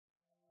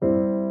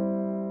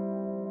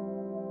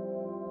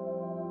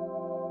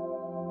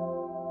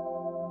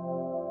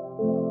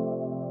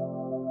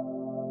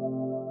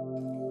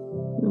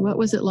What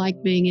was it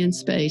like being in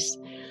space?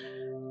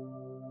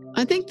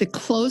 I think the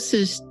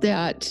closest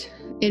that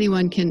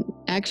anyone can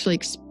actually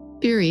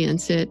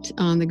experience it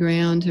on the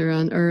ground or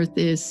on Earth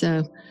is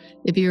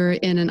if you're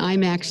in an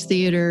IMAX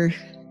theater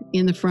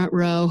in the front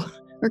row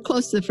or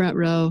close to the front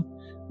row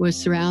with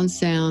surround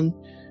sound.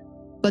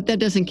 But that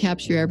doesn't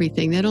capture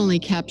everything. That only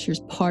captures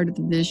part of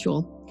the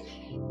visual.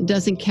 It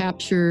doesn't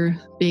capture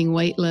being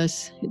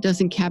weightless. It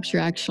doesn't capture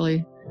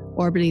actually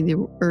orbiting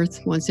the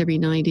Earth once every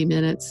 90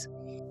 minutes.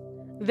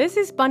 This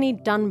is Bunny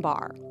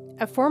Dunbar,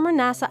 a former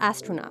NASA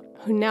astronaut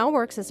who now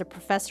works as a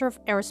professor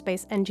of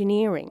aerospace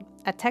engineering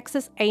at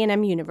Texas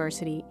A&M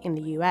University in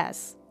the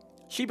US.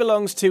 She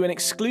belongs to an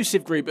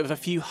exclusive group of a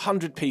few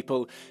hundred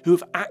people who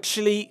have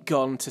actually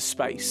gone to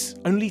space.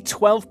 Only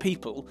 12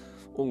 people,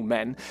 all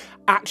men,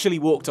 actually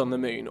walked on the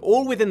moon,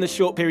 all within the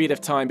short period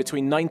of time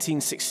between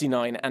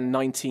 1969 and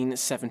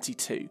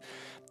 1972.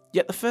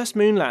 Yet the first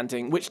moon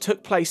landing, which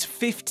took place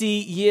 50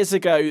 years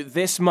ago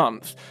this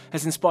month,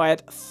 has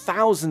inspired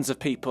thousands of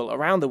people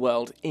around the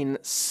world in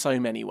so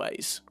many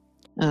ways.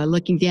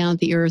 Looking down at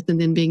the Earth and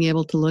then being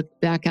able to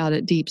look back out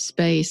at deep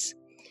space.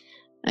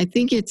 I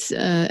think it's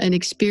an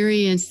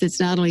experience that's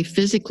not only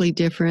physically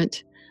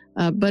different,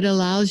 but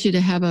allows you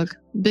to have a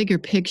bigger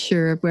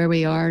picture of where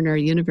we are in our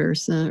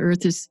universe.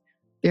 Earth is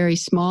very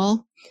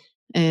small,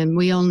 and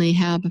we only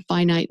have a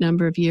finite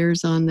number of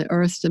years on the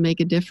Earth to make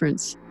a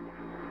difference.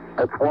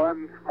 That's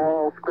one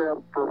small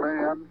step for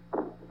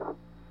man,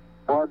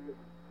 one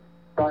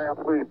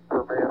giant leap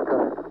for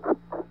mankind.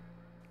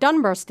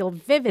 Dunbar still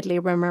vividly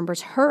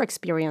remembers her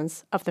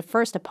experience of the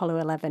first Apollo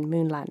 11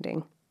 moon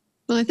landing.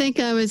 Well, I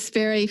think I was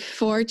very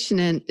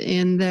fortunate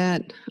in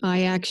that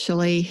I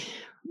actually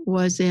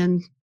was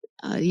in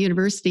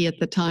university at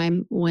the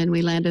time when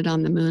we landed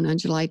on the moon on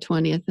July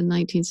 20th in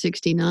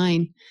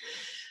 1969.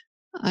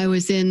 I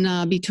was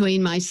in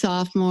between my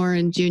sophomore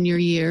and junior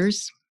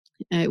years.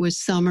 It was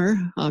summer,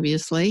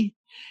 obviously,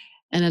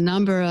 and a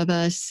number of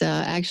us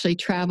actually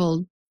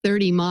traveled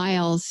 30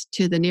 miles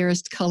to the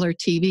nearest color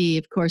TV.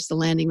 Of course, the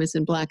landing was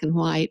in black and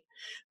white,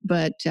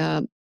 but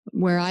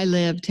where I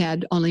lived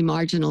had only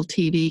marginal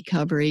TV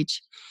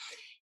coverage.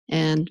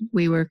 And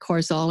we were, of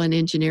course, all in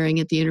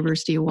engineering at the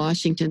University of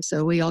Washington.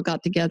 So we all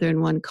got together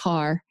in one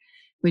car.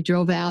 We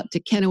drove out to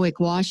Kennewick,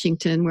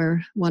 Washington,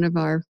 where one of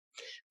our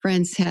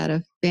friends had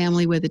a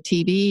family with a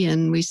TV,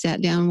 and we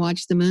sat down and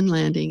watched the moon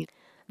landing.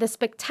 The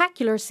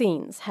spectacular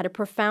scenes had a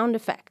profound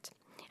effect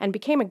and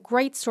became a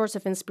great source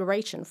of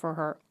inspiration for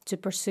her to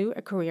pursue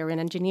a career in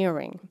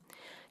engineering.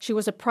 She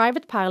was a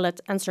private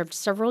pilot and served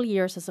several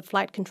years as a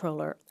flight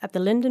controller at the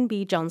Lyndon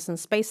B. Johnson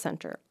Space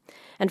Center,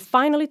 and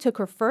finally took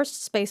her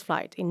first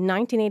spaceflight in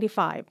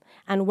 1985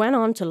 and went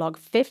on to log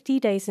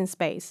 50 days in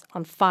space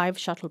on 5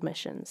 shuttle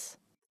missions.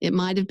 It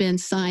might have been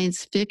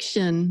science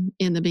fiction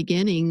in the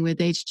beginning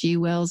with H.G.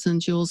 Wells and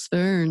Jules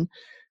Verne,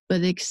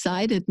 but it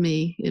excited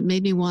me. It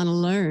made me want to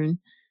learn.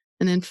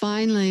 And then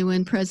finally,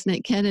 when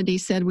President Kennedy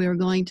said we were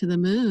going to the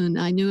moon,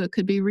 I knew it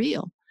could be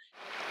real.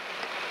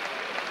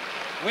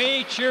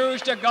 We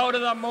choose to go to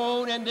the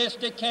moon in this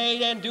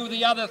decade and do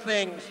the other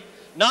things,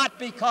 not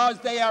because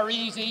they are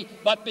easy,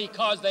 but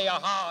because they are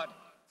hard.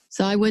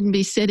 So I wouldn't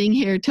be sitting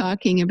here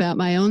talking about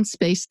my own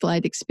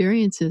spaceflight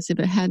experiences if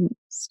it hadn't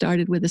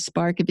started with a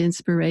spark of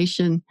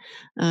inspiration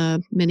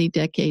many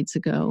decades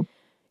ago.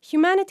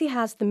 Humanity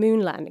has the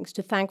moon landings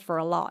to thank for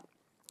a lot.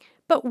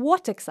 But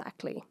what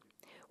exactly?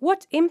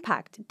 What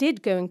impact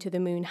did going to the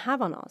moon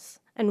have on us?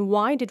 And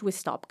why did we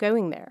stop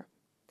going there?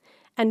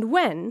 And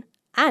when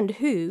and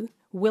who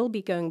will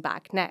be going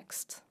back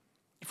next?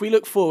 If we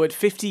look forward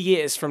 50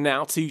 years from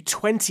now to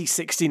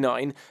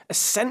 2069, a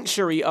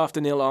century after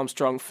Neil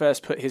Armstrong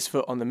first put his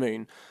foot on the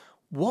moon,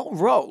 what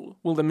role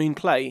will the moon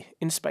play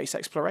in space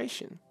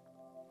exploration?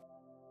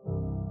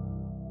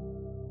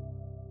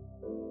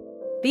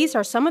 These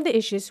are some of the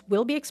issues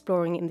we'll be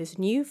exploring in this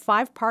new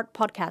 5-part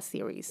podcast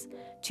series,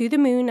 To the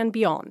Moon and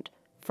Beyond,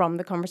 from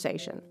The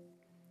Conversation.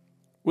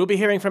 We'll be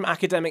hearing from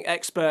academic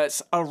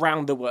experts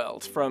around the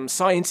world, from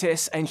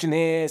scientists,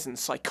 engineers and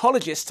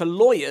psychologists to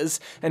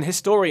lawyers and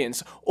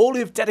historians, all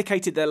who've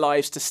dedicated their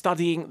lives to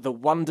studying the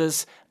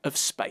wonders of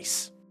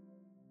space.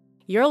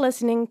 You're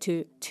listening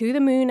to the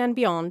Moon and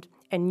Beyond,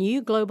 a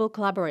new global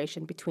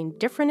collaboration between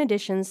different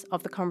editions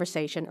of The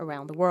Conversation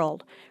around the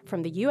world,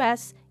 from the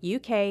US,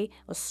 UK,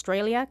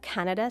 Australia,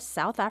 Canada,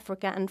 South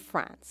Africa and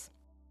France.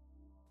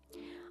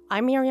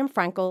 I'm Miriam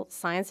Frankel,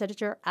 Science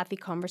Editor at The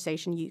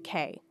Conversation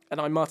UK. And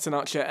I'm Martin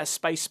Archer, a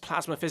space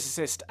plasma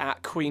physicist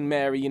at Queen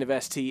Mary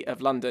University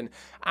of London.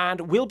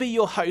 And we'll be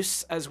your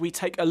hosts as we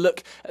take a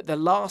look at the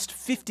last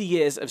 50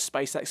 years of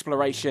space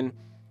exploration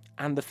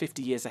and the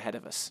 50 years ahead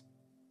of us.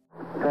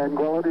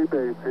 Tranquility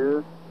Base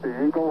here.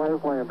 The Eagle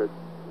has landed.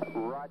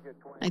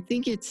 I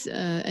think it's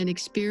an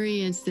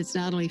experience that's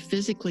not only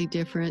physically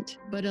different,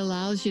 but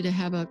allows you to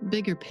have a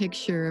bigger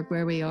picture of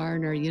where we are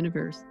in our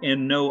universe.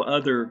 And no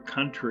other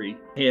country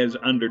has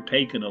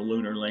undertaken a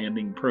lunar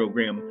landing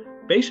program,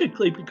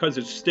 basically because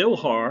it's still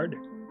hard,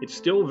 it's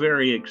still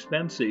very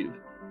expensive,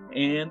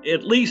 and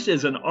at least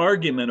is an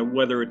argument of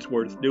whether it's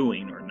worth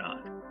doing or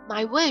not.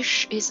 My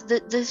wish is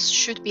that this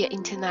should be an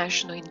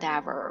international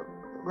endeavor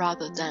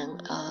rather than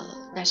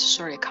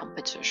necessarily a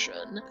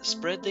competition.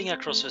 Spreading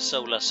across the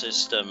solar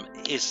system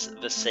is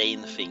the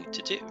sane thing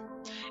to do.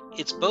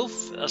 It's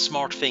both a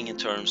smart thing in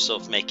terms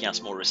of making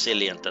us more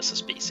resilient as a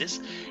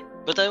species,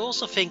 but I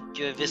also think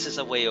this is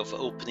a way of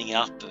opening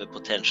up the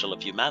potential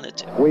of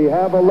humanity. We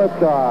have a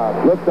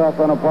liftoff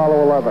on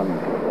Apollo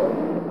 11.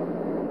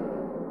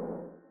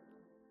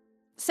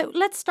 So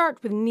let's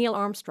start with Neil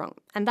Armstrong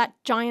and that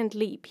giant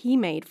leap he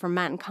made for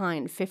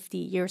mankind 50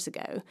 years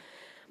ago.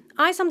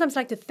 I sometimes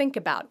like to think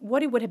about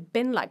what it would have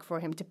been like for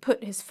him to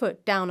put his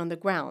foot down on the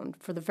ground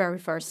for the very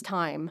first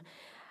time.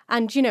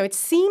 And, it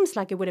seems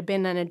like it would have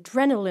been an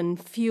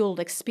adrenaline-fueled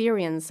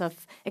experience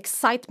of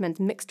excitement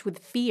mixed with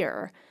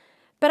fear.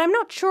 But I'm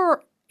not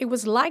sure it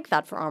was like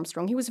that for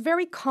Armstrong. He was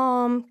very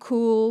calm,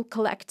 cool,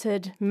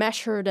 collected,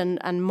 measured,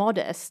 and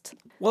modest.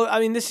 Well,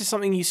 I mean, this is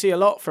something you see a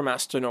lot from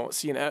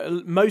astronauts.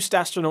 Most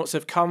astronauts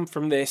have come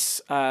from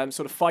this sort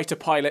of fighter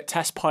pilot,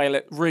 test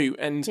pilot route.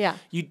 And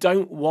you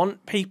don't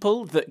want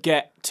people that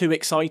get too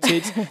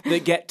excited,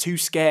 that get too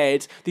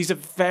scared. These are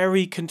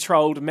very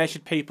controlled,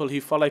 measured people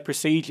who follow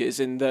procedures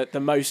in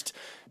the most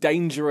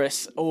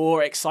dangerous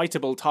or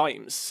excitable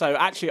times. So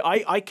actually,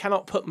 I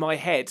cannot put my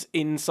head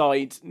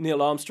inside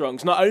Neil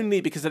Armstrong's, not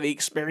only because of the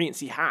experience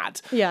he had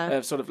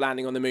of sort of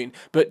landing on the moon,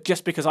 but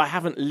just because I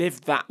haven't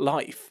lived that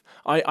life.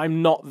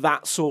 I'm not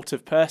that sort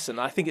of person.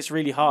 I think it's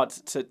really hard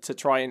to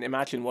try and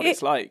imagine what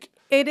it's like.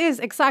 It is,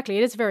 exactly.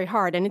 It is very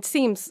hard, and it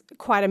seems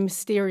quite a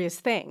mysterious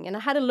thing. And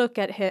I had a look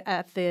at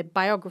the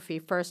biography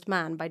First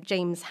Man by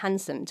James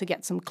Hansen to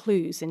get some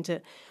clues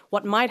into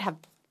what might have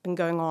been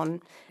going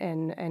on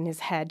in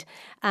his head.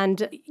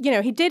 And,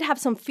 he did have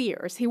some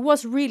fears. He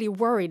was really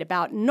worried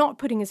about not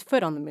putting his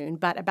foot on the moon,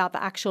 but about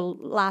the actual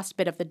last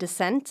bit of the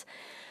descent.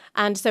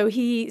 And so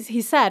he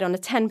said on a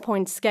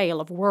 10-point scale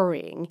of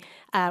worrying,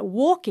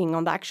 walking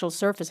on the actual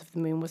surface of the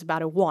moon was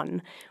about a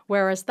 1,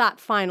 whereas that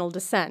final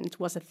descent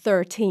was a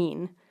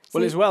 13.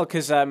 Well, as well,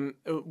 because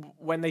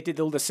when they did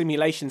all the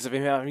simulations of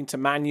him having to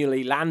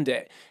manually land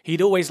it,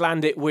 he'd always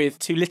land it with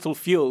too little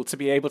fuel to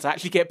be able to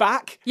actually get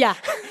back. Yeah.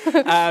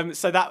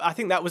 So I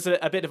think that was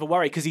a bit of a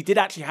worry, because he did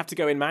actually have to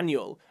go in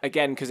manual,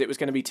 again, because it was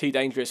going to be too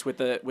dangerous with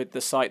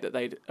the site that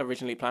they'd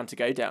originally planned to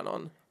go down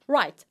on.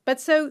 Right. But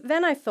so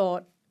then I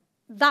thought,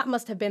 that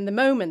must have been the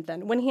moment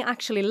then. When he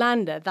actually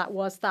landed, that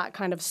was that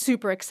kind of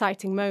super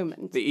exciting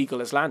moment. The eagle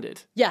has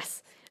landed.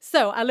 Yes.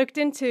 So I looked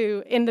in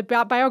the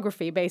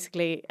biography,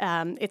 basically,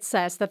 it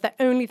says that the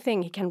only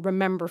thing he can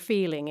remember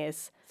feeling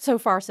is, so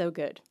far so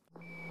good.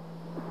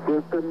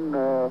 Houston,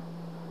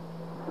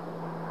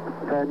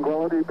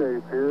 Tranquility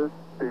Base here.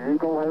 The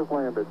eagle has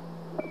landed.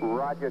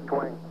 Roger,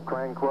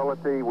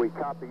 Tranquility. We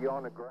copy you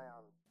on the ground.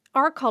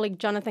 Our colleague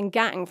Jonathan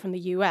Gang from the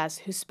US,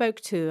 who spoke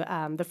to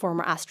the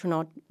former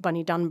astronaut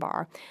Bunny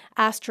Dunbar,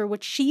 asked her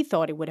what she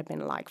thought it would have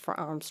been like for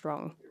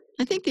Armstrong.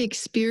 I think the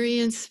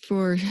experience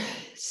for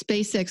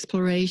space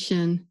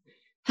exploration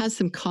has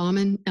some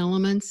common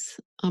elements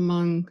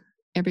among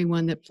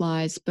everyone that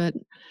flies, but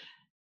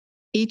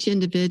each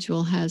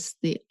individual has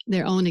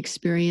their own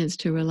experience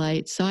to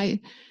relate. So I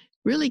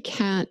really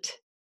can't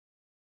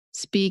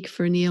speak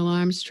for Neil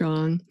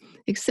Armstrong,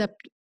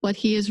 except what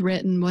he has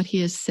written, what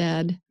he has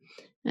said.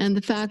 And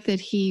the fact that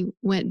he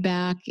went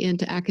back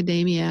into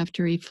academia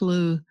after he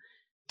flew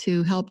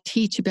to help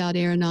teach about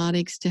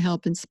aeronautics, to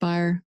help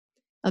inspire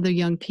other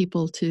young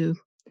people to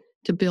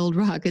build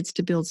rockets,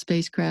 to build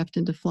spacecraft,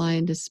 and to fly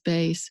into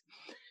space.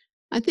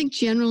 I think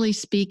generally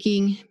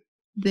speaking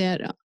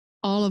that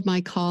all of my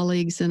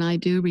colleagues and I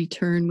do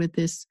return with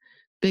this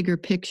bigger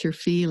picture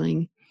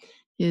feeling,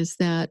 is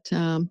that,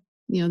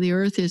 the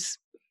Earth is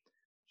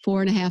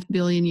 4.5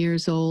 billion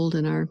years old,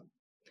 and our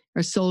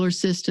solar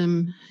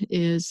system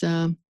is,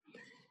 and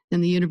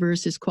the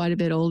universe is quite a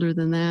bit older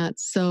than that.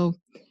 So,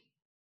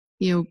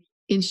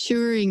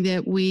 ensuring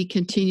that we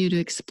continue to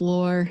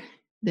explore,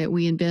 that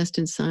we invest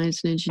in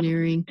science and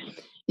engineering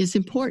is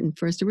important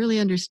for us to really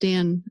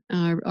understand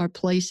our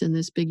place in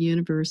this big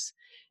universe,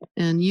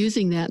 and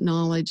using that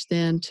knowledge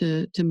then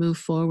to move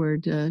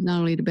forward, not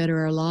only to better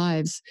our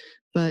lives,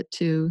 but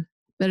to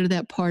better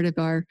that part of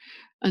our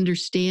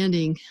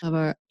understanding of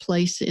our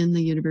place in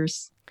the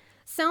universe.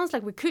 Sounds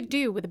like we could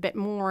do with a bit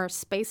more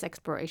space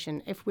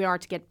exploration if we are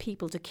to get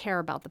people to care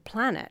about the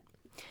planet.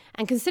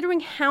 And considering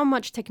how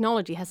much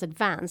technology has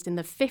advanced in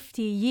the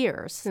 50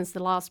 years since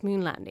the last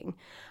moon landing,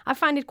 I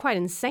find it quite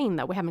insane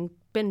that we haven't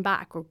been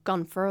back or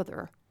gone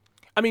further.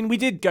 I mean, we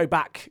did go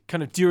back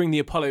kind of during the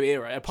Apollo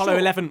era. Apollo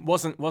 11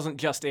 wasn't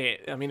just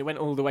it. I mean, it went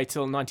all the way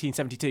till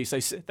 1972. So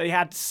they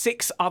had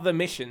 6 other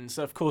missions.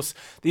 Of course,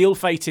 the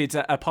ill-fated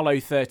Apollo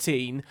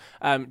 13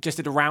 just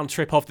did a round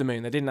trip of the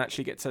moon. They didn't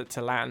actually get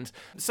to land.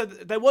 So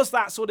there was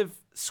that sort of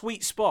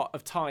sweet spot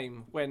of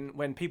time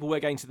when people were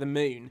going to the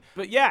moon.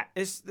 But yeah,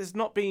 there's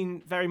not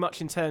been very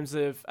much in terms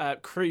of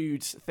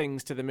crewed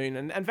things to the moon,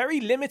 and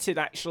very limited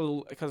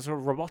actual kind of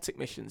robotic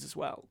missions as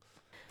well.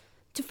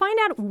 To find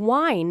out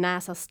why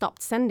NASA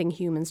stopped sending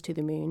humans to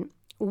the moon,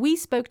 we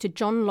spoke to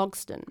John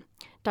Logston.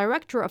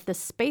 director of the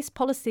Space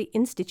Policy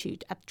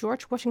Institute at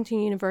George Washington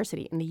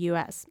University in the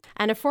US,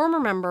 and a former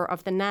member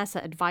of the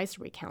NASA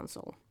Advisory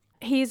Council.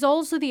 He is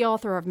also the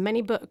author of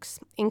many books,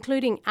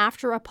 including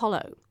After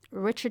Apollo,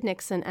 Richard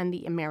Nixon and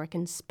the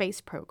American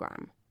Space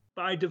Program.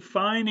 By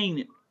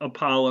defining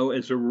Apollo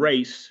as a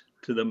race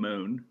to the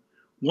moon,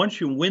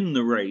 once you win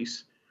the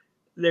race,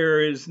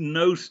 there is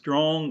no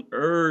strong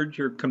urge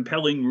or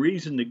compelling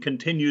reason to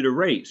continue to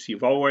race.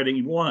 You've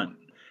already won.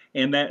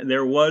 And that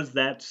there was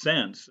that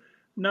sense,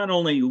 not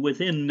only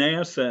within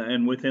NASA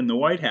and within the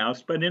White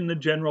House, but in the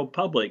general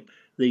public.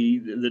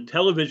 The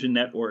television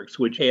networks,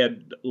 which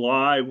had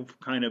live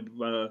kind of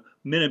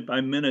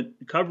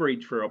minute-by-minute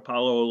coverage for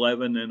Apollo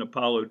 11 and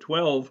Apollo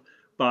 12,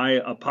 by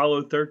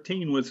Apollo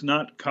 13 was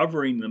not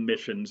covering the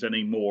missions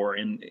anymore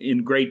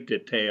in great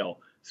detail.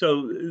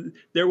 So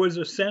there was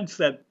a sense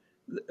that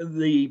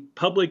the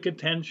public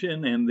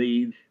attention and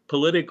the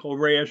political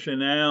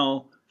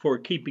rationale for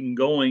keeping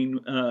going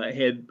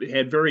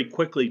had very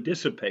quickly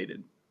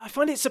dissipated. I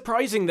find it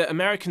surprising that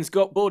Americans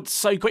got bored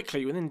so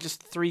quickly within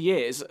just 3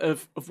 years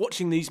of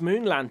watching these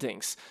moon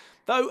landings.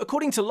 Though,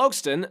 according to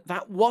Logsdon,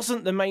 that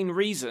wasn't the main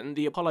reason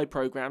the Apollo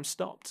program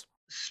stopped.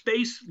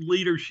 Space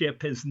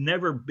leadership has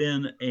never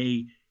been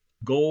a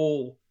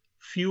goal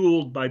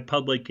fueled by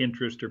public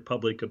interest or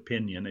public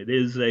opinion. It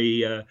is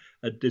a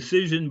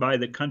decision by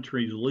the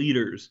country's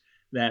leaders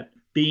that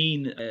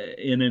being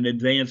in an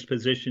advanced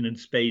position in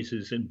space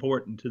is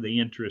important to the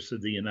interests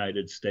of the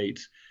United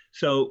States.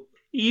 So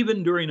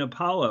even during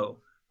Apollo,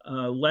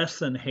 less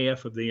than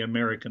half of the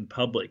American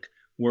public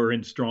were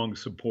in strong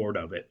support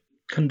of it.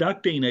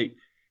 Conducting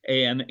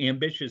an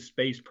ambitious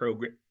space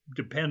program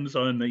depends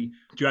on the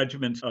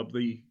judgments of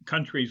the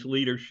country's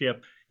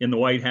leadership in the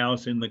White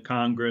House, in the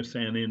Congress,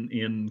 and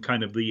in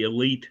kind of the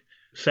elite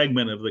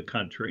segment of the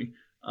country,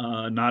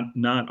 not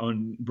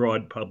on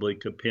broad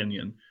public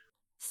opinion.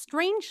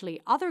 Strangely,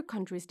 other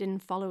countries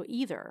didn't follow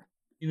either.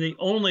 The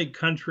only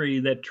country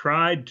that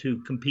tried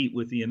to compete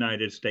with the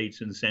United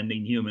States in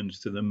sending humans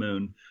to the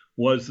moon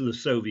was the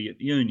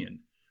Soviet Union,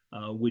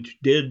 which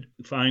did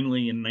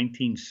finally in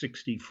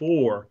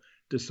 1964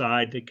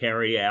 decide to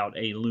carry out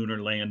a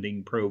lunar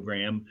landing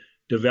program,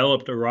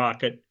 developed a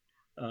rocket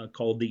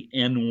called the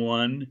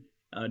N-1,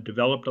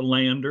 developed a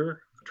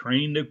lander,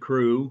 trained a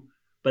crew,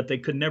 but they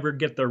could never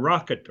get the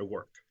rocket to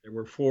work. There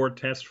were 4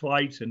 test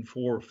flights and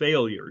 4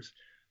 failures.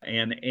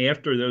 And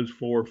after those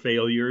 4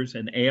 failures,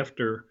 and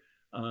after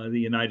the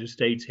United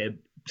States had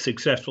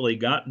successfully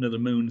gotten to the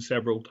moon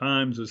several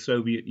times, the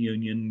Soviet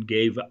Union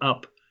gave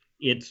up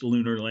its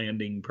lunar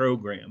landing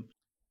program.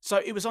 So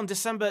it was on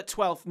December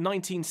 12th,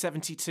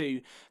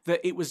 1972,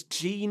 that it was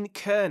Gene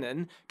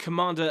Cernan,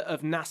 commander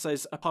of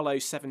NASA's Apollo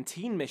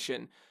 17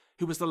 mission,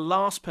 who was the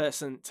last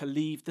person to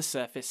leave the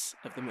surface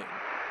of the moon.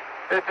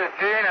 This is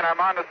Gene, and I'm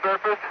on the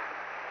surface.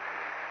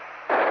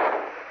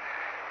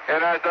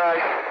 And as I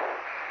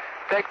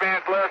take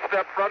man's last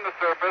step from the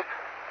surface,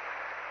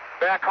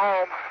 back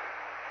home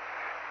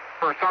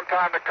for some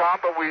time to come,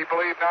 but we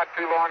believe not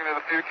too long into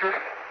the future,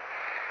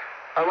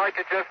 I'd like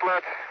to just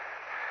let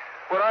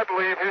what I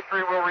believe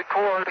history will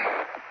record,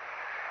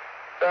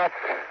 that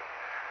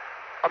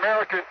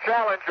America's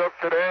challenge of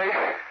today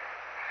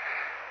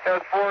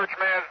has forged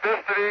man's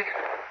destiny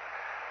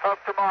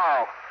of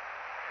tomorrow.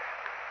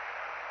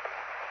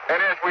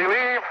 And as we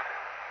leave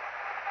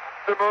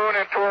the moon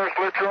in Taurus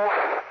literal,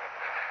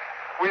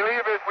 we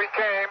leave as we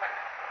came,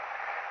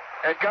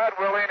 and God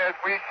willing, as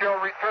we shall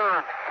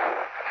return,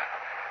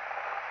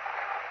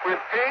 with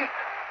peace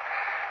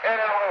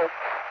and in hope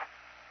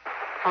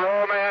for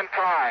all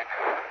mankind.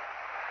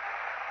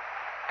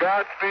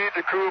 Godspeed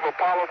the crew of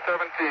Apollo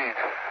 17.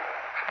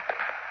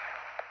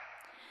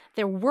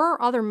 There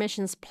were other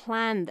missions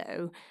planned,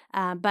 though,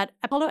 but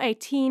Apollo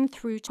 18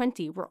 through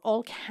 20 were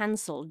all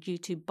cancelled due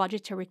to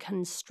budgetary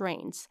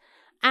constraints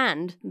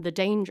and the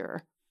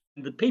danger.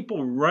 The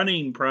people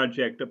running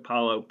Project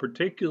Apollo,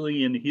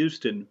 particularly in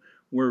Houston,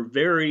 were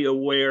very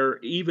aware,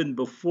 even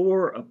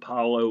before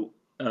Apollo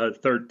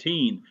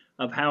 13,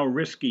 of how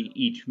risky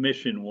each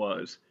mission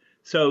was.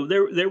 So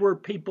there were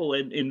people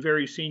in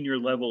very senior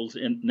levels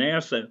in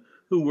NASA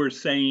who were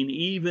saying,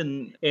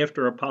 even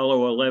after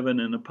Apollo 11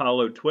 and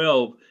Apollo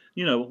 12,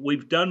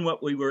 we've done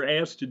what we were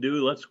asked to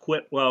do. Let's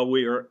quit while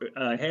we are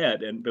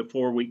ahead and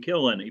before we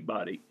kill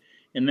anybody.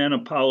 And then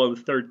Apollo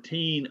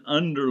 13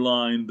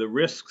 underlined the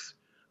risks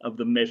of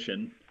the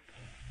mission.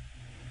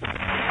 Okay,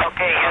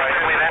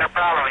 Houston, we've had a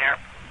problem here.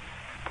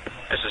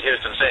 This is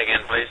Houston. Say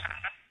again, please.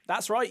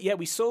 That's right, yeah,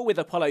 we saw with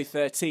Apollo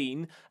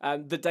 13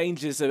 the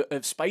dangers of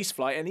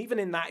spaceflight, and even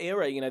in that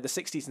era, the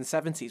 60s and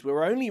 70s, we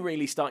were only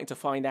really starting to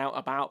find out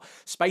about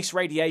space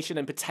radiation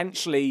and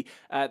potentially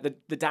the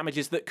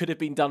damages that could have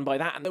been done by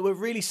that, and there were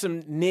really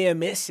some near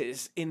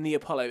misses in the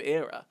Apollo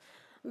era.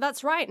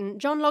 That's right,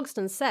 and John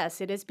Logsdon says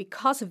it is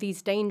because of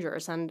these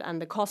dangers and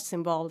the costs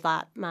involved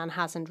that man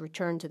hasn't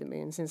returned to the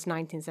moon since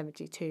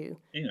 1972.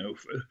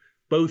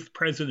 Both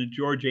President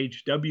George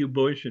H.W.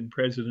 Bush and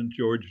President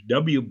George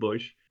W.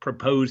 Bush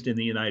proposed in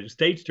the United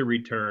States to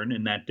return,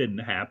 and that didn't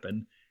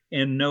happen.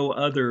 And no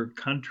other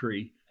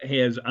country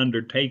has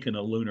undertaken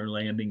a lunar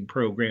landing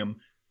program,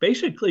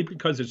 basically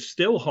because it's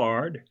still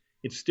hard,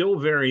 it's still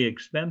very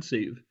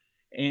expensive,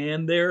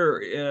 and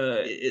there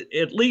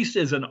at least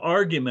is an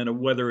argument of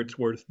whether it's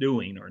worth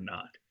doing or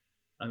not.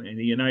 I mean,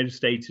 the United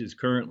States is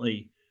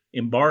currently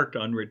embarked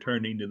on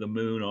returning to the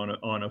moon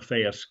on a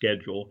fast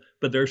schedule,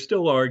 but there's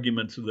still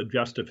arguments of the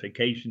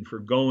justification for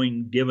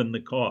going given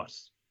the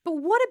costs. But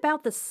what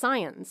about the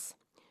science?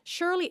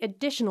 Surely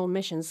additional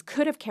missions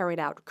could have carried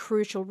out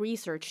crucial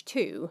research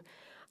too.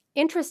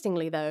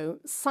 Interestingly, though,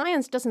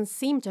 science doesn't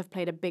seem to have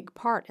played a big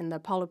part in the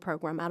Apollo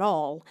program at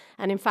all.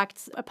 And in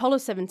fact, Apollo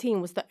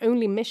 17 was the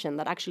only mission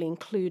that actually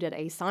included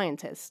a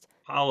scientist.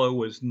 Apollo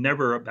was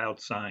never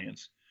about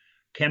science.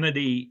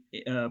 Kennedy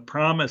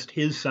promised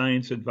his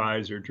science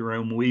advisor,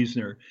 Jerome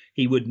Wiesner,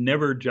 he would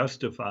never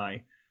justify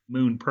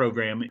moon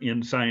program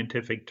in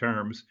scientific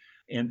terms.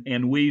 And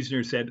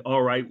Wiesner said,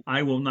 all right,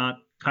 I will not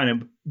kind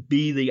of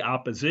be the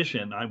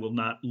opposition. I will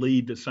not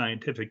lead the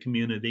scientific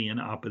community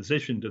in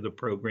opposition to the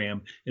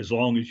program as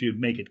long as you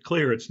make it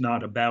clear it's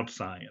not about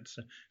science.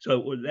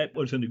 So that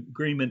was an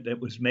agreement that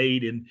was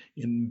made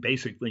in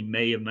basically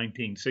May of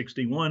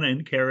 1961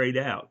 and carried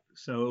out.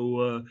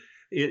 So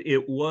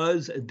it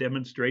was a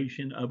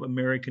demonstration of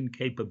American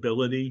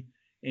capability.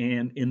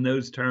 And in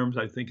those terms,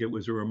 I think it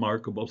was a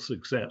remarkable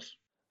success.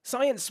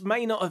 Science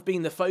may not have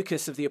been the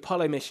focus of the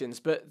Apollo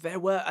missions, but there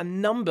were a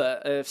number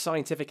of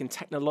scientific and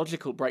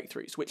technological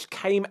breakthroughs which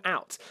came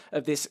out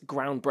of this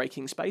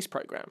groundbreaking space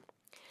program.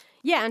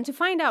 Yeah, and to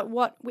find out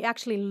what we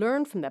actually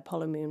learned from the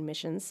Apollo moon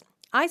missions,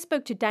 I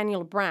spoke to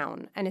Daniel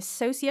Brown, an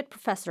associate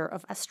professor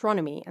of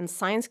astronomy and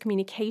science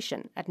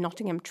communication at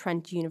Nottingham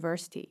Trent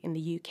University in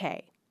the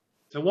UK.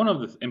 So one of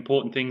the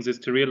important things is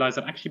to realize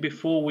that actually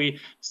before we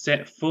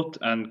set foot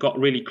and got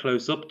really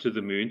close up to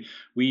the moon,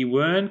 we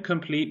weren't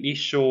completely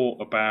sure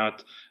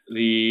about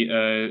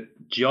the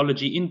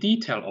geology in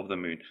detail of the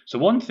moon. So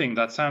one thing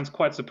that sounds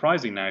quite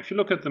surprising now, if you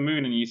look at the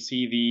moon and you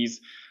see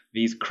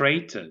these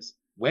craters,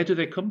 where do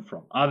they come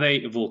from? Are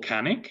they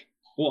volcanic,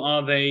 or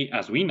are they,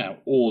 as we now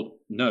all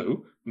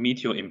know,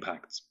 meteor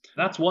impacts?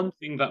 That's one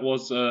thing that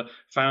was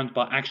found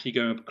by actually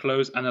going up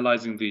close,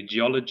 analyzing the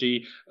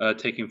geology,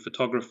 taking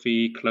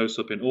photography close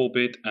up in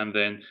orbit, and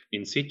then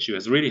in situ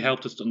has really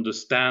helped us to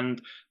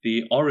understand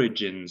the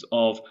origins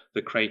of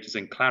the craters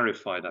and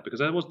clarify that, because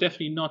that was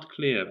definitely not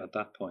clear at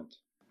that point.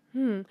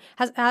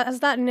 Has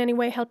that in any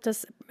way helped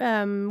us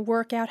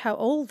work out how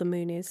old the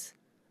moon is?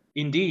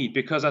 Indeed,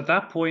 because at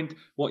that point,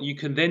 what you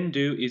can then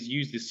do is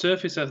use the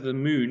surface of the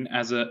moon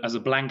as a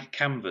blank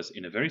canvas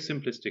in a very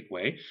simplistic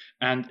way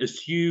and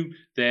assume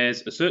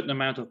there's a certain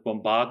amount of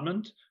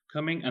bombardment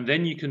coming, and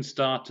then you can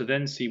start to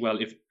then see,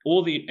 well, if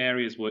all the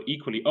areas were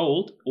equally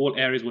old, all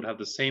areas would have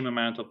the same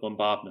amount of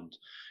bombardment.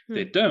 If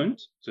they don't,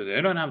 so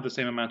they don't have the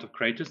same amount of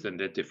craters, then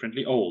they're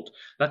differently old.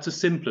 That's the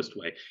simplest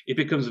way. It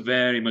becomes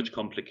very much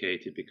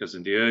complicated because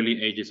in the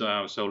early ages of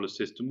our solar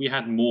system, we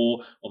had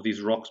more of these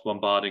rocks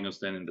bombarding us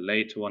than in the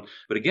later one.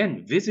 But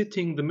again,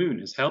 visiting the moon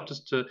has helped us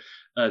to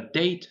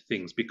date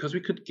things because we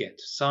could get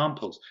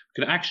samples.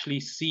 We could actually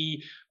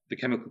see the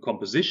chemical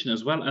composition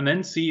as well, and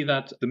then see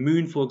that the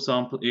moon, for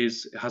example,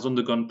 has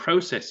undergone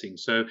processing.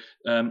 So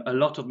a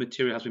lot of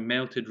material has been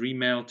melted,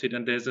 remelted,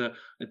 and there's a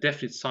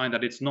definite sign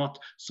that it's not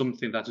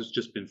something that has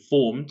just been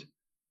formed,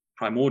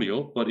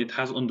 primordial, but it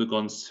has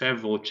undergone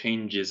several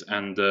changes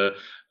and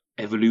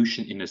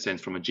evolution in a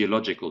sense from a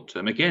geological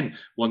term. Again,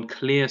 one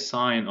clear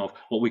sign of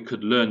what we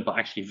could learn by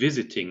actually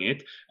visiting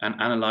it and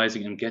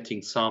analyzing and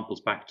getting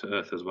samples back to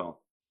Earth as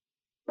well.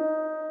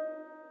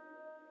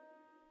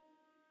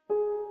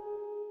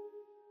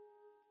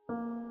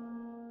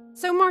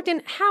 So,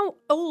 Martin, how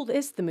old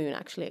is the moon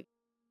actually?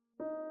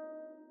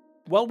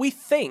 Well, we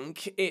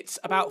think it's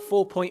about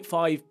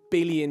 4.5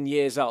 billion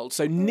years old,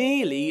 so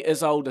nearly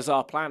as old as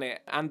our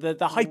planet. And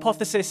the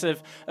hypothesis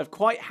of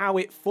quite how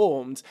it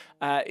formed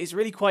is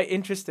really quite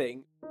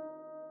interesting.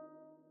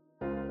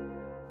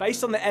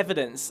 Based on the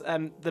evidence,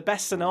 the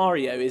best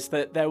scenario is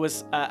that there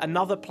was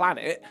another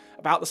planet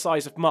about the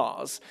size of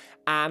Mars,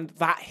 and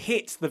that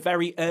hit the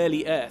very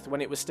early Earth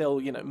when it was still,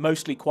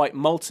 mostly quite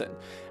molten.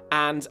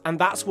 And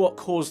that's what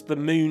caused the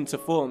moon to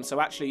form. So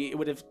actually, it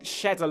would have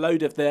shed a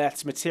load of the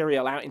Earth's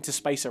material out into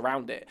space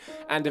around it.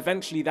 And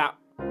eventually that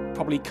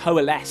probably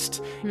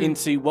coalesced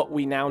into what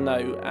we now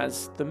know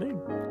as the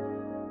moon.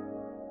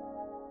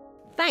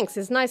 Thanks.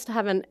 It's nice to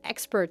have an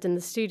expert in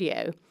the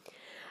studio.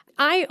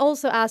 I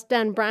also asked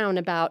Dan Brown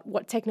about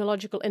what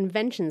technological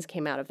inventions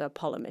came out of the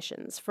Apollo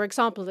missions. For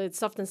example,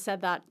 it's often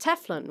said that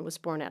Teflon was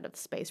born out of the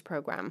space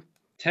program.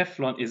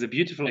 Teflon is a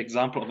beautiful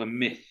example of a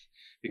myth,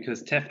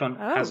 because Teflon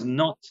has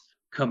not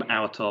come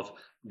out of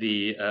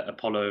the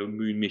Apollo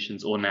moon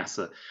missions or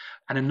NASA.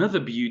 And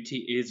another beauty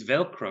is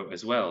Velcro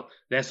as well.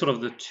 They're sort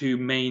of the two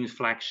main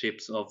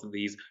flagships of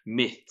these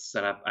myths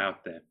that are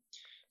out there.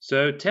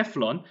 So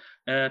Teflon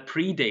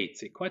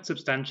predates it quite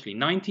substantially.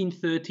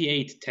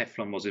 1938,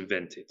 Teflon was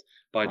invented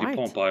by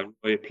DuPont, by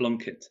Roy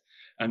Plunkett.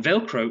 And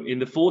Velcro in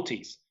the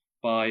 40s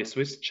by a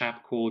Swiss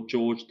chap called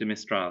Georges de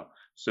Mestral.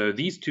 So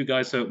these two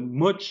guys, so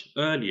much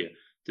earlier,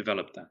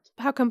 developed that.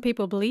 How come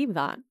people believe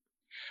that?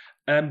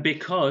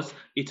 because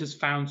it has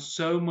found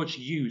so much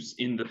use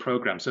in the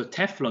program. So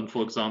Teflon,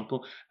 for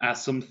example,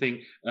 as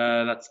something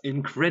that's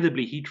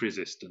incredibly heat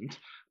resistant,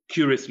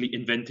 curiously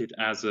invented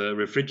as a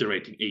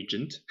refrigerating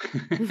agent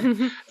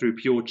through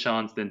pure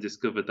chance, then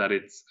discovered that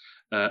it's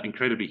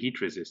incredibly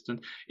heat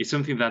resistant, is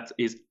something that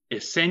is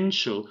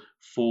essential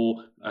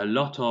for a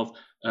lot of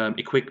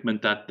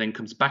equipment that then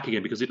comes back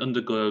again, because it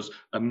undergoes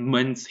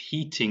immense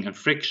heating and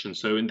friction.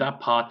 So in that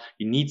part,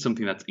 you need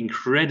something that's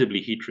incredibly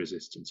heat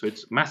resistant. So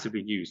it's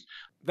massively used.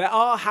 There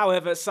are,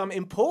 however, some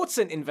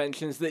important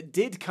inventions that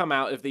did come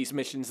out of these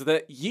missions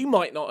that you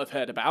might not have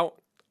heard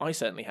about. I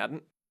certainly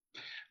hadn't.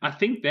 I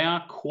think there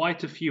are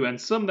quite a few,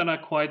 and some that are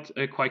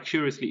quite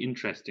curiously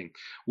interesting.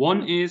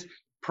 One is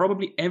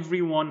probably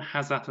everyone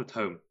has that at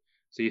home.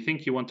 So you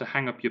think you want to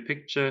hang up your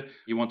picture,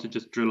 you want to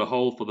just drill a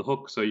hole for the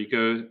hook, so you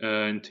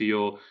go into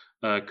your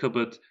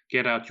cupboard,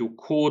 get out your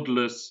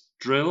cordless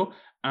drill,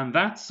 and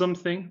that's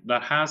something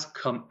that has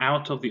come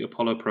out of the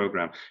Apollo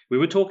program. We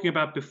were talking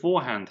about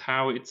beforehand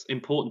how it's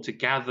important to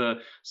gather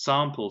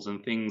samples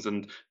and things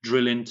and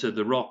drill into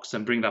the rocks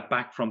and bring that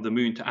back from the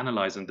moon to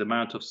analyze, and the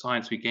amount of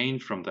science we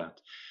gained from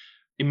that.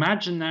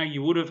 Imagine now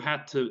you would have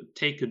had to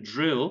take a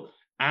drill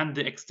and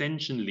the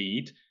extension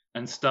lead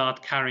and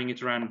start carrying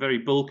it around very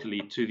bulkily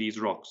to these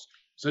rocks.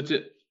 So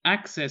to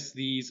access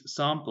these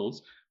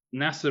samples,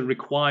 NASA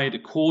required a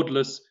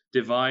cordless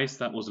device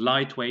that was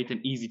lightweight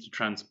and easy to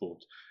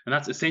transport. And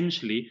that's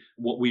essentially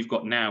what we've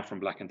got now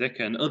from Black &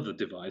 Decker and other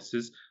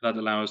devices that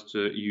allow us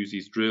to use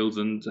these drills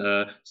and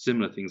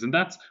similar things. And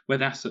that's where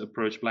NASA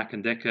approached Black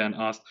 & Decker and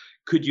asked,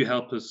 could you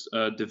help us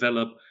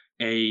develop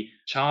a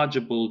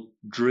chargeable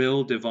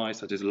drill device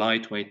that is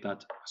lightweight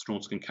that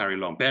astronauts can carry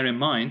along? Bear in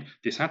mind,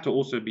 this had to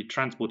also be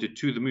transported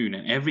to the moon,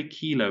 and every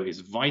kilo is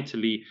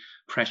vitally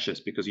precious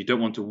because you don't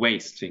want to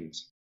waste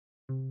things.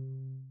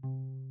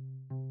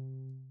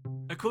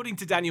 According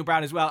to Daniel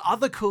Brown as well,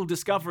 other cool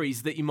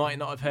discoveries that you might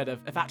not have heard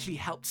of have actually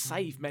helped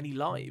save many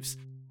lives.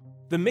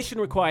 The mission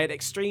required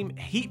extreme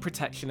heat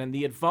protection and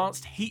the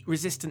advanced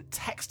heat-resistant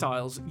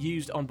textiles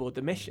used on board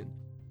the mission.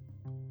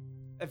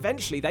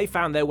 Eventually, they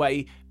found their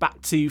way back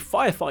to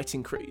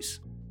firefighting crews.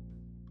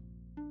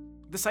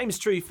 The same is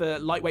true for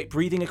lightweight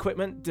breathing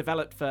equipment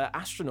developed for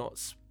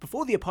astronauts.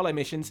 Before the Apollo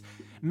missions,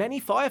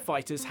 many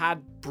firefighters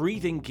had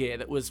breathing gear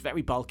that was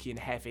very bulky and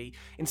heavy.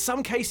 In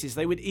some cases,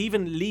 they would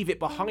even leave it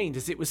behind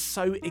as it was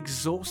so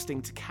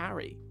exhausting to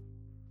carry.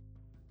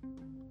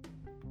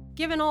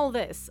 Given all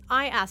this,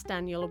 I asked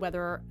Daniel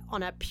whether,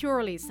 on a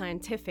purely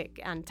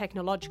scientific and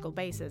technological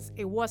basis,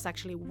 it was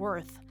actually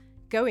worth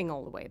going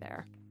all the way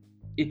there.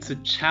 It's a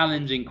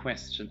challenging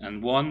question,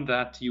 and one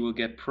that you will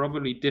get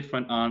probably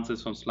different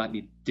answers from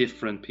slightly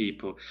different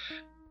people.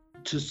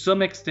 To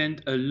some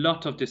extent, a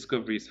lot of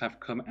discoveries have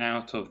come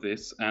out of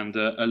this, and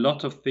a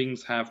lot of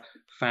things have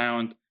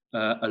found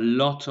a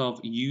lot of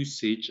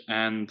usage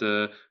and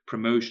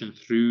promotion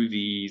through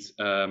these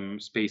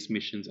space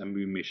missions and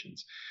moon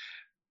missions.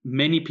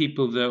 Many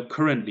people, though,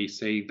 currently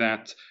say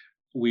that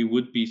we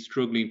would be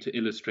struggling to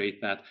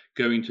illustrate that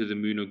going to the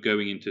moon or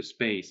going into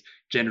space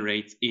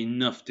generates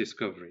enough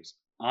discoveries.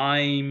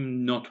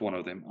 I'm not one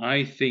of them.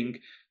 I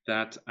think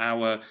that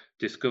our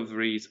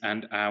discoveries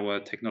and our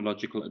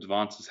technological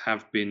advances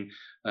have been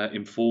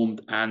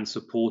informed and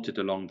supported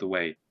along the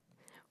way.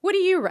 What do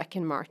you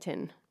reckon,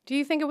 Martin? Do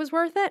you think it was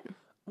worth it?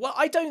 Well,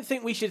 I don't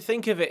think we should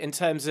think of it in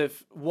terms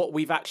of what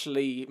we've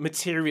actually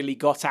materially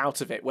got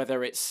out of it,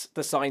 whether it's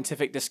the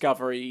scientific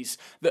discoveries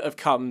that have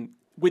come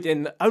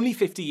within only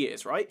 50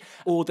 years, right?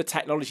 Or the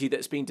technology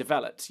that's been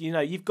developed. You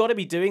know, you've got to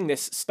be doing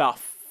this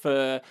stuff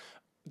for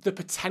the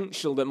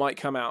potential that might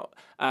come out,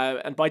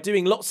 and by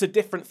doing lots of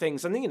different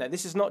things. And you know,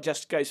 this is not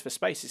just goes for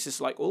space, it's just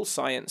like all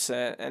science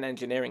and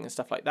engineering and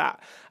stuff like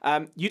that.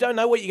 You don't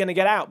know what you're going to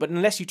get out, but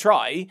unless you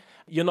try,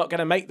 you're not going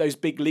to make those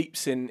big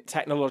leaps in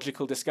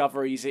technological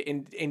discoveries,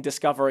 in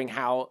discovering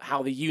how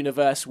the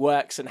universe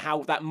works and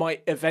how that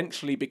might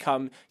eventually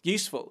become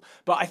useful.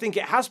 But I think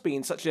it has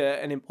been such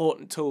an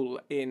important tool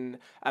in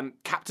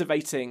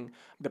captivating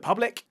the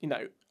public, you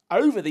know,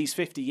 over these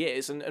 50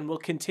 years, and will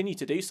continue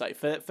to do so.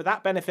 For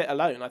that benefit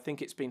alone, I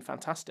think it's been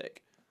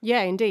fantastic.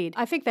 Yeah, indeed.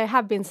 I think there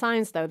have been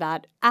signs, though,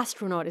 that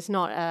astronaut is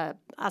not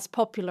as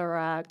popular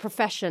a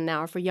profession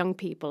now for young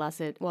people as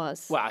it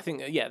was. Well, I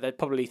think, yeah, they're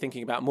probably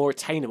thinking about more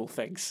attainable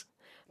things.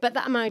 But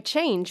that might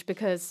change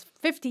because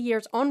 50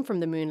 years on from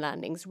the moon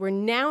landings, we're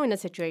now in a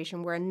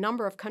situation where a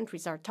number of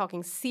countries are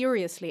talking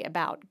seriously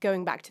about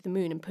going back to the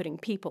moon and putting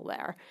people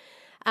there.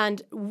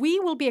 And we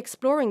will be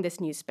exploring this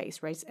new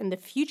space race in the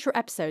future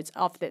episodes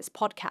of this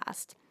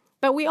podcast.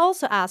 But we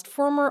also asked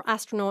former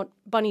astronaut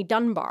Bunny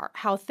Dunbar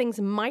how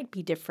things might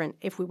be different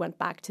if we went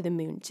back to the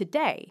moon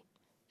today.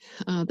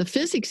 The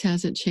physics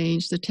hasn't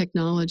changed. The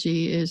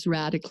technology is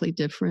radically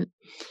different.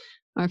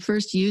 Our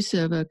first use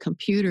of a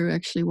computer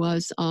actually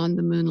was on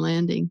the moon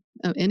landing.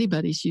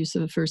 Anybody's use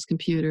of a first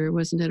computer. It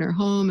wasn't in our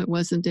home. It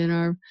wasn't in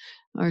our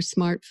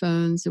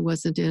smartphones. It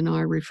wasn't in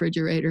our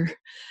refrigerator.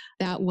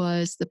 That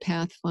was the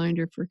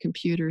pathfinder for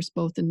computers,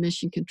 both in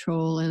mission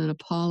control and in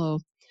Apollo.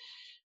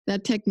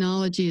 that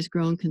technology has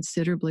grown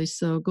considerably.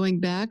 So going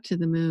back to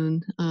the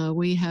moon,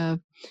 we have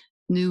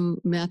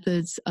new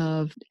methods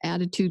of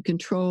attitude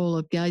control,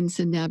 of guidance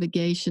and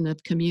navigation,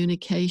 of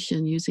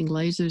communication, using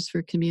lasers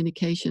for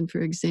communication,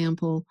 for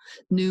example,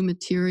 new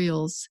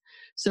materials.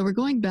 So we're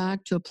going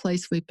back to a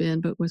place we've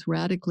been, but with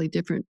radically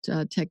different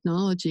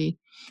technology.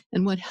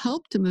 And what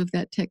helped to move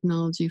that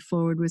technology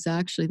forward was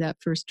actually that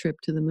first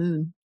trip to the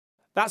moon.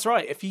 That's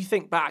right. If you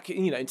think back,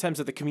 in terms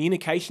of the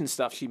communication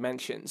stuff she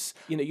mentions,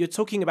 you're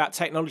talking about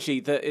technology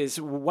that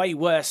is way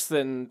worse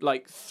than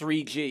like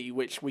 3G,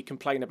 which we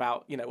complain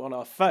about, on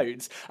our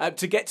phones,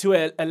 to get to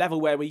a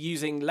level where we're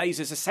using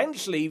lasers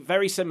essentially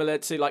very similar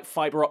to like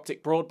fiber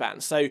optic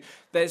broadband. So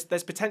there's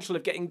potential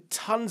of getting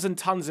tons and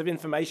tons of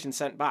information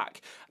sent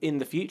back in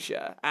the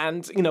future.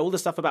 And, all the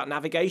stuff about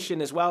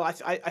navigation as well.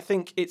 I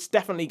think it's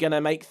definitely going to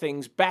make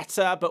things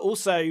better, but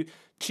also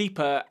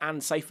cheaper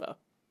and safer.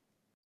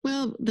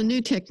 Well, the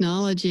new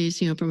technologies,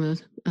 from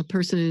a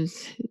person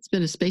who's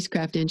been a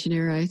spacecraft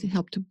engineer, I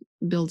helped to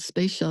build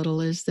space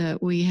shuttle, is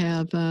that we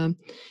have,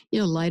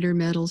 lighter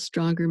metals,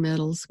 stronger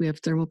metals. We have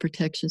thermal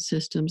protection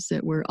systems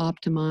that were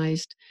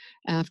optimized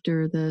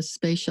after the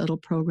space shuttle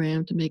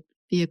program to make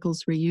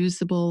vehicles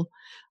reusable,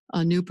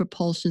 new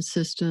propulsion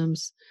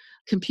systems,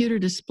 computer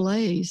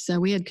displays.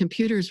 We had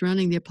computers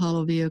running the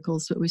Apollo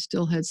vehicles, but we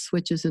still had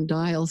switches and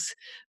dials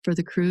for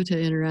the crew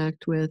to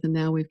interact with. And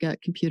now we've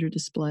got computer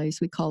displays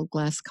we call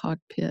glass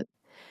cockpit.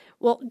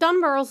 Well,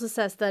 Dunbar also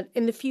says that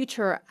in the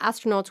future,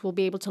 astronauts will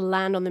be able to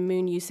land on the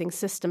moon using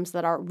systems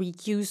that are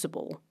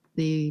reusable.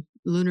 The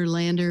lunar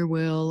lander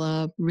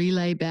will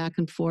relay back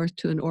and forth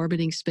to an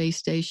orbiting space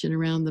station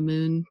around the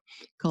moon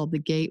called the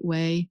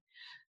Gateway.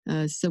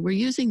 So we're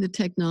using the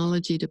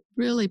technology to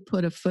really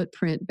put a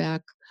footprint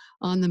back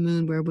on the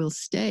moon where we'll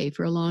stay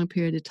for a long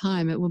period of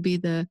time. It will be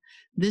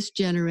this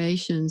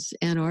generation's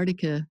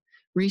Antarctica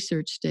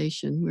research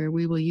station, where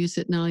we will use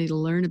it not only to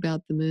learn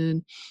about the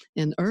moon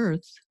and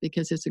Earth,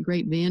 because it's a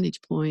great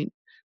vantage point,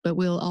 but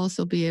we'll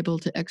also be able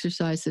to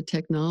exercise the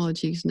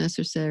technologies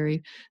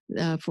necessary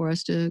for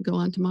us to go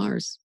on to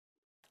Mars.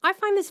 I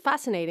find this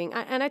fascinating,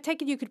 and I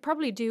take it you could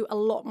probably do a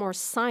lot more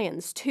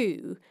science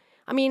too.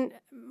 I mean,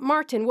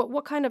 Martin,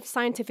 what kind of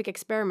scientific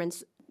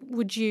experiments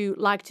would you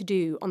like to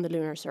do on the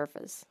lunar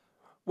surface?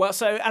 Well,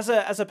 so as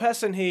a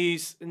person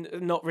who's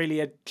not really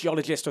a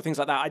geologist or things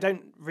like that, I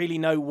don't really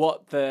know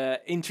what the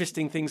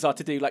interesting things are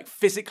to do, like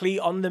physically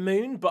on the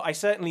moon, but I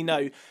certainly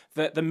know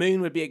that the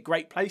moon would be a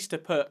great place to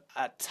put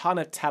a ton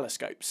of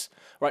telescopes,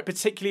 right?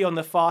 Particularly on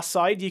the far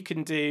side, you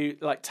can do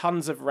like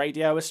tons of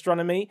radio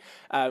astronomy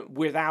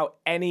without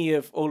any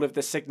of all of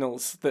the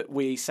signals that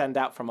we send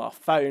out from our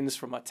phones,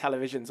 from our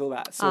televisions, all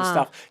that sort of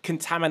stuff,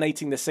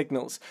 contaminating the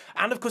signals.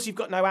 And of course, you've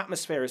got no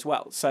atmosphere as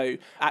well. So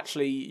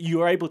actually,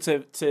 you are able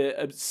to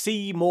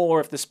see more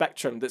of the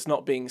spectrum that's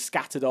not being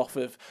scattered off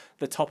of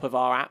the top of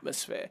our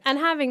atmosphere. And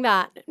having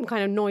that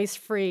kind of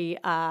noise-free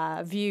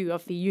view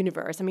of the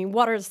universe, I mean,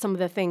 what are some of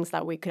the things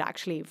that we could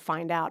actually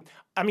find out?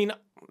 I mean,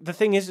 the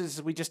thing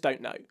is we just don't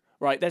know,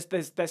 right?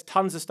 There's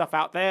tons of stuff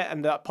out there,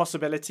 and the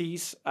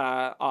possibilities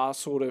are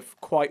sort of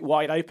quite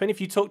wide open. If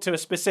you talk to a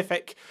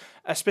specific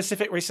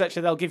researcher,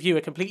 they'll give you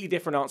a completely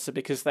different answer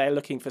because they're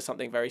looking for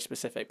something very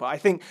specific. But I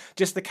think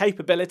just the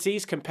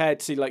capabilities compared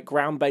to like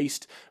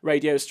ground-based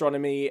radio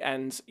astronomy,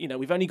 and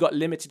we've only got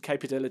limited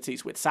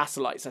capabilities with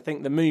satellites. I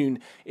think the moon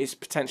is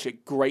potentially a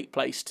great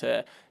place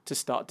to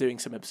start doing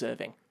some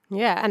observing.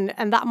 Yeah,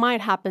 and that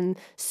might happen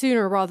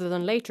sooner rather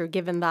than later,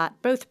 given that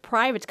both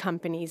private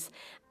companies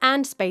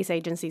and space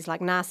agencies like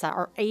NASA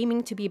are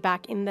aiming to be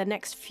back in the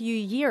next few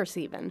years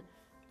even.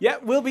 Yeah,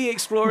 we'll be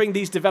exploring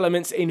these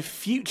developments in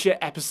future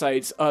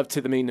episodes of To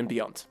the Moon and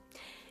Beyond.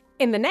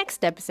 In the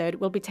next episode,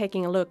 we'll be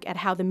taking a look at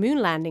how the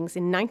moon landings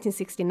in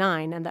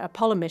 1969 and the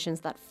Apollo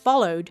missions that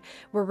followed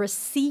were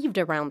received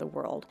around the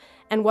world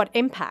and what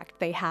impact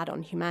they had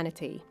on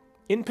humanity.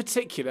 In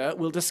particular,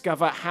 we'll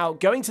discover how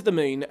going to the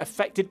moon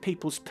affected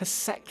people's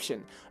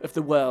perception of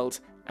the world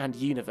and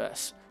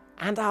universe,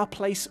 and our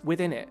place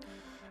within it.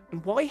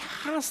 And why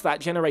has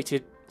that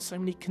generated so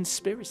many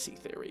conspiracy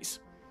theories?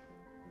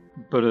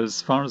 But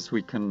as far as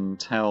we can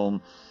tell,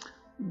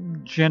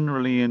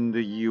 generally in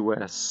the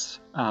US,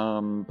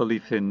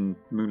 belief in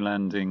moon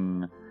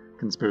landing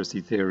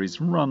conspiracy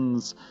theories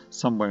runs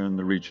somewhere in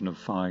the region of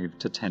 5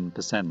 to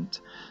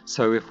 10%.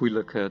 So if we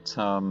look at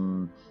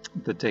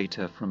the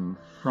data from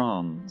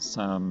France,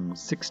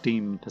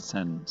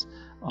 16%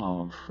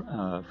 of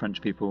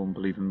French people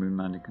believe in moon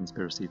landing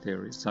conspiracy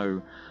theories,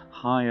 so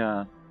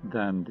higher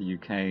than the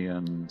UK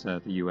and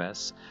the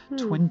US,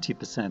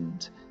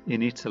 20%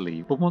 in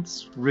Italy. But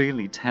what's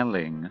really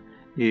telling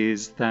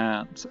is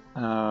that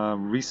a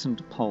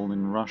recent poll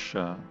in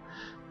Russia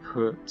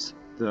put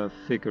the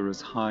figure as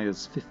high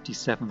as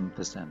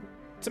 57%.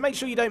 To make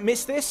sure you don't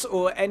miss this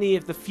or any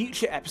of the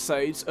future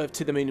episodes of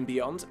To the Moon and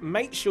Beyond,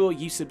 make sure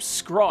you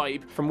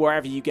subscribe from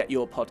wherever you get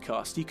your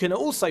podcast. You can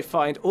also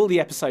find all the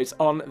episodes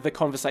on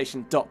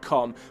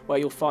theconversation.com, where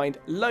you'll find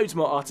loads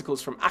more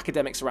articles from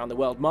academics around the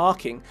world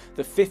marking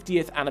the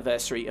 50th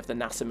anniversary of the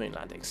NASA moon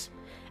landings.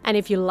 And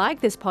if you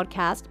like this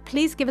podcast,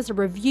 please give us a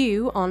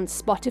review on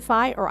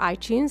Spotify or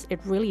iTunes. It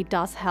really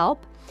does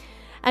help.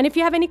 And if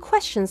you have any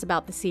questions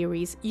about the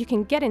series, you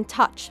can get in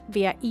touch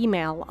via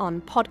email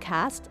on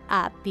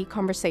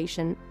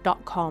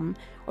podcast@theconversation.com,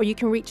 or you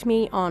can reach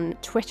me on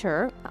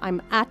Twitter. I'm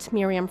at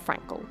Miriam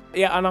Frankel.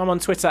 Yeah, and I'm on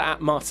Twitter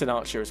at Martin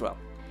Archer as well.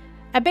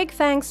 A big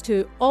thanks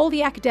to all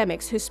the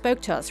academics who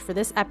spoke to us for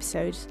this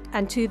episode,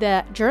 and to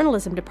the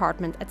journalism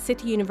department at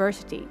City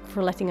University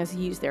for letting us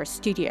use their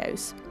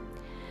studios.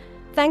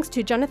 Thanks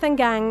to Jonathan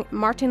Gang,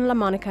 Martin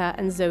LaMonica,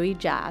 and Zoe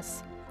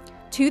Jazz.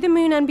 To the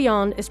Moon and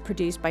Beyond is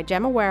produced by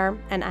Gemma Ware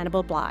and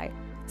Annabelle Bly.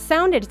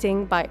 Sound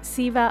editing by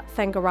Siva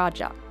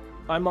Thangaraja.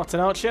 I'm Martin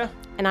Archer.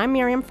 And I'm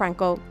Miriam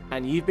Frankel.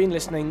 And you've been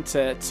listening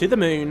to the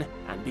Moon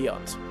and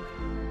Beyond.